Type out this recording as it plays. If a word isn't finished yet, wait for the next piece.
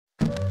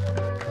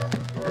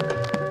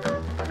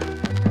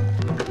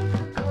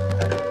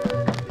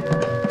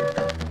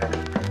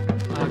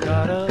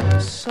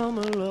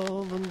summer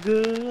loving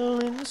girl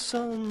in the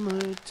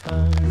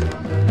summertime.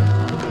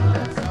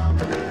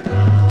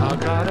 I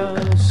got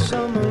a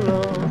summer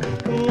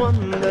love,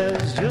 one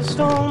that's just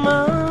all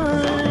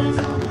mine.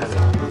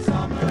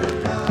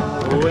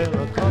 Well,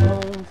 I come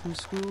home from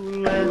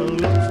school and I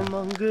looked for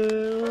my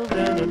girl,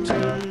 then I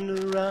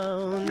turned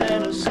around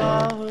and I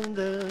saw her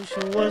there. She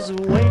was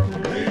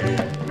waiting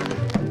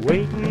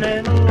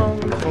and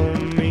longing for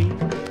me.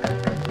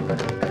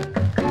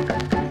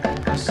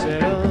 I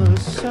said, oh,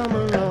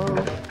 summer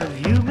love, have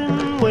you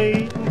been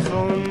waiting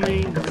for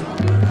me?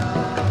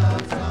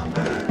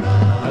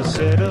 I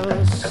said,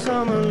 oh,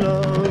 summer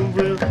love,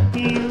 will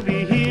you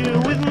be here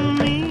with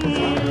me?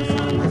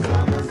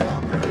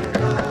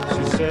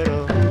 She said,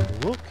 oh,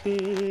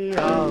 okay,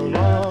 I'll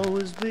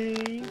always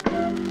be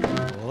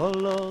a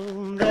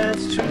love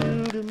that's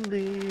true to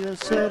me. I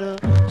said, oh,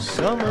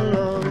 summer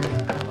love,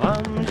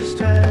 I'm just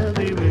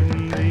happy with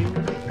me.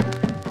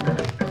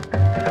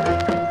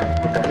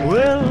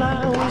 Well,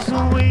 I was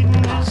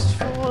waiting just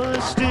for a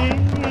day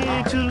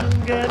to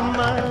look at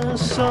my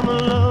summer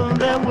love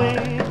that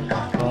way.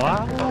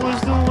 I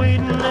was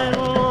waiting and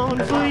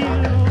longing for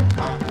you,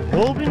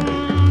 hoping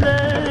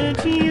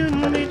that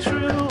you'd be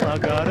true. I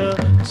got a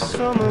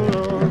summer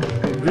love,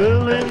 a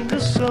girl in the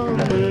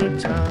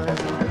summertime.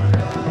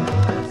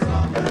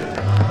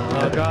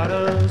 I got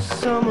a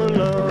summer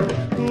love,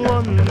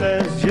 one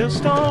that's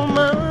just all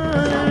mine.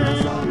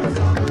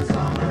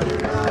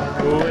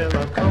 Well,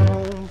 I come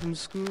home from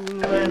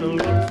school and I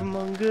looked for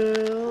my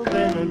girl,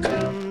 then I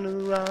turned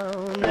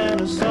around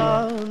and I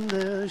saw her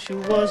there. She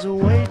was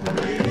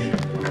waiting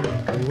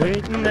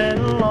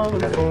and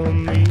longing for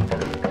me.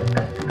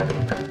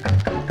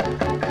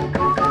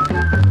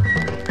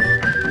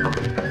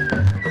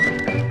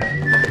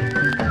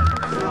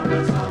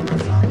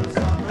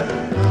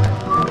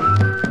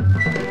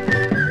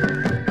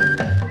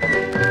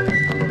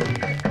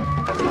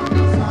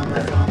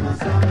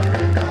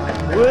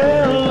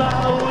 Well,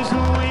 I was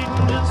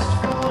waiting just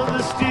for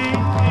this day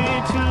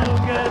to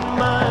look at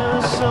my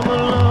summer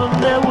love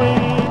that way.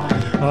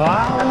 I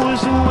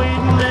was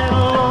waiting and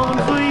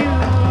longing for you,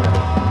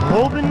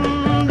 hoping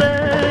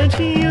that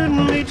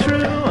you'd be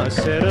true. I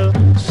said, oh,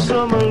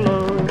 summer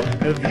love,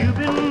 have you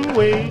been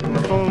waiting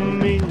for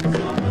me?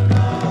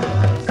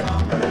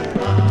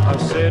 I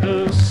said,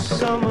 oh,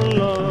 summer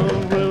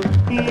love, will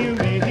you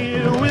be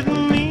here with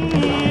me?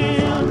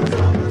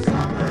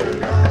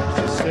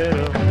 She said,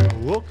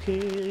 oh,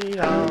 okay,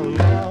 I'll